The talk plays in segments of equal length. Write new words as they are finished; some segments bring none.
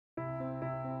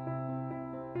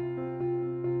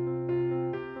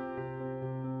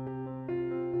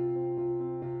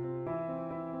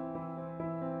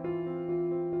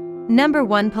Number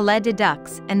 1. Palais de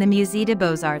Dux and the Musée des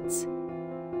Beaux-Arts.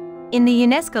 In the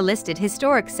UNESCO-listed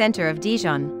historic center of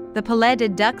Dijon, the Palais de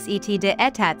Dux et des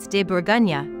États de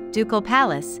Bourgogne, Ducal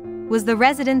Palace, was the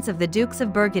residence of the Dukes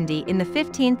of Burgundy in the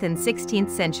 15th and 16th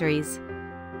centuries.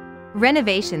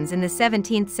 Renovations in the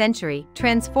 17th century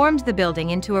transformed the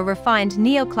building into a refined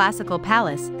neoclassical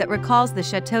palace that recalls the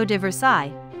Château de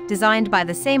Versailles, designed by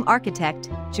the same architect,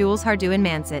 Jules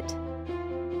Hardouin-Mansart.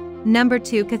 Number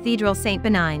 2. Cathedral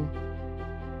Saint-Benin.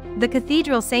 The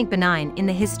Cathedral Saint-Benin in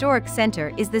the historic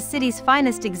center is the city's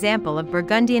finest example of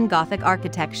Burgundian Gothic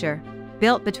architecture,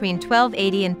 built between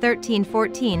 1280 and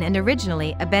 1314 and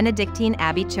originally a Benedictine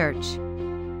abbey church.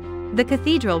 The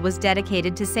cathedral was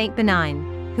dedicated to Saint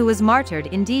Benin, who was martyred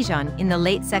in Dijon in the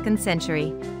late 2nd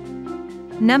century.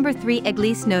 Number 3.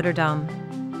 Église Notre-Dame.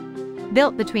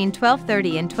 Built between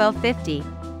 1230 and 1250,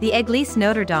 the Église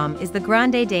Notre-Dame is the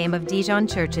grande dame of Dijon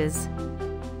churches.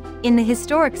 In the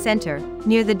historic center,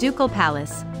 near the Ducal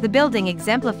Palace, the building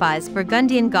exemplifies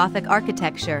Burgundian Gothic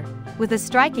architecture, with a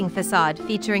striking facade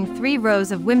featuring 3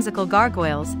 rows of whimsical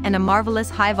gargoyles and a marvelous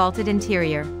high-vaulted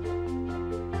interior.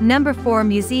 Number 4.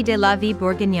 Musée de la Vie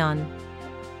Bourguignonne.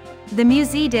 The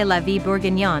Musée de la Vie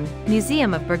Bourguignonne,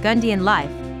 Museum of Burgundian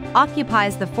Life,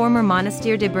 occupies the former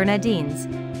Monastère des Bernardines,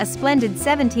 a splendid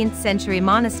 17th-century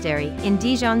monastery in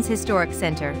Dijon's historic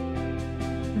center.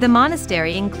 The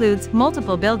monastery includes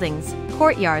multiple buildings,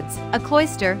 courtyards, a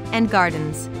cloister, and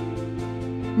gardens.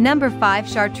 Number 5.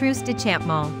 Chartreuse de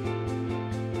Champmont.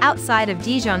 Outside of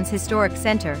Dijon's historic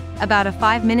center, about a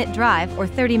 5-minute drive or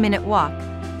 30-minute walk,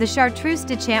 the Chartreuse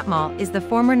de Champmont is the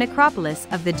former necropolis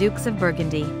of the Dukes of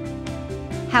Burgundy.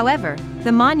 However,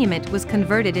 the monument was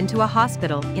converted into a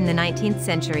hospital in the 19th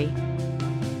century.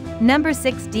 Number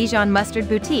 6. Dijon Mustard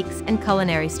Boutiques and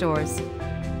Culinary Stores.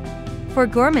 For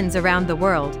gourmands around the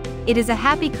world, it is a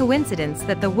happy coincidence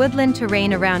that the woodland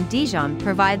terrain around Dijon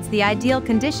provides the ideal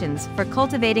conditions for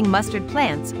cultivating mustard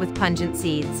plants with pungent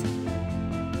seeds.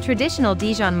 Traditional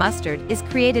Dijon mustard is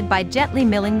created by gently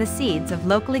milling the seeds of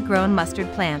locally grown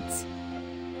mustard plants.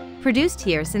 Produced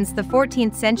here since the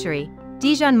 14th century,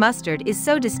 Dijon mustard is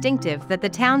so distinctive that the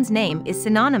town's name is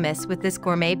synonymous with this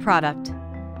gourmet product.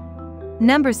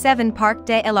 Number 7. Parc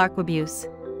de l'Arquebuse.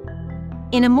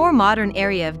 In a more modern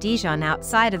area of Dijon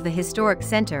outside of the historic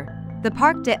center, the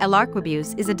Parc de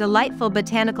l'Arquebuse is a delightful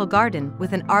botanical garden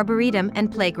with an arboretum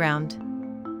and playground.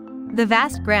 The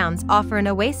vast grounds offer an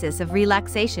oasis of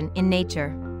relaxation in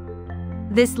nature.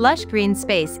 This lush green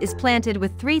space is planted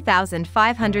with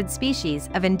 3,500 species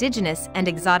of indigenous and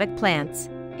exotic plants,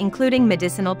 including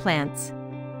medicinal plants.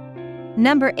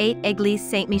 Number 8. Église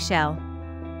Saint-Michel.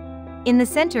 In the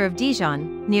center of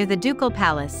Dijon, near the Ducal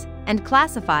Palace, and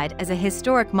classified as a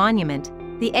historic monument,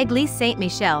 the Église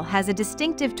Saint-Michel has a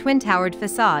distinctive twin-towered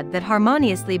facade that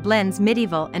harmoniously blends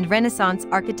medieval and Renaissance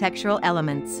architectural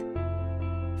elements.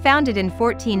 Founded in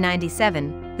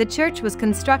 1497, the church was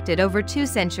constructed over 2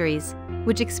 centuries,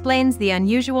 which explains the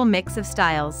unusual mix of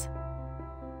styles.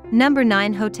 Number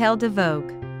 9. Hôtel de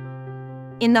Vogue.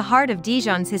 In the heart of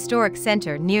Dijon's historic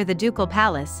center near the Ducal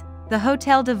Palace, the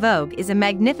Hôtel de Vogue is a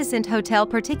magnificent hôtel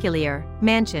particulier,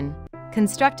 mansion,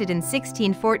 constructed in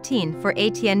 1614 for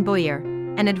Étienne Boyer,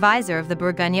 an advisor of the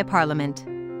Bourgogne Parliament.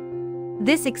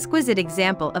 This exquisite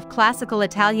example of classical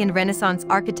Italian Renaissance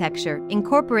architecture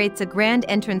incorporates a grand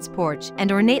entrance porch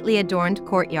and ornately adorned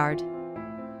courtyard.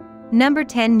 Number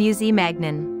 10. Musée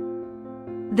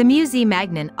Magnan. The Musée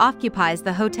Magnan occupies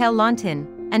the Hôtel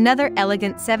Lantin, another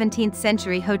elegant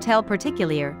 17th-century hotel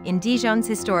particulier in Dijon's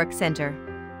historic center.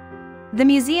 The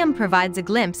museum provides a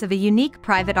glimpse of a unique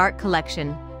private art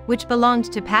collection, which belonged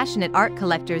to passionate art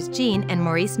collectors Jean and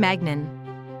Maurice Magnan.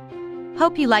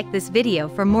 Hope you like this video.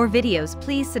 For more videos,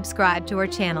 please subscribe to our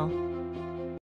channel.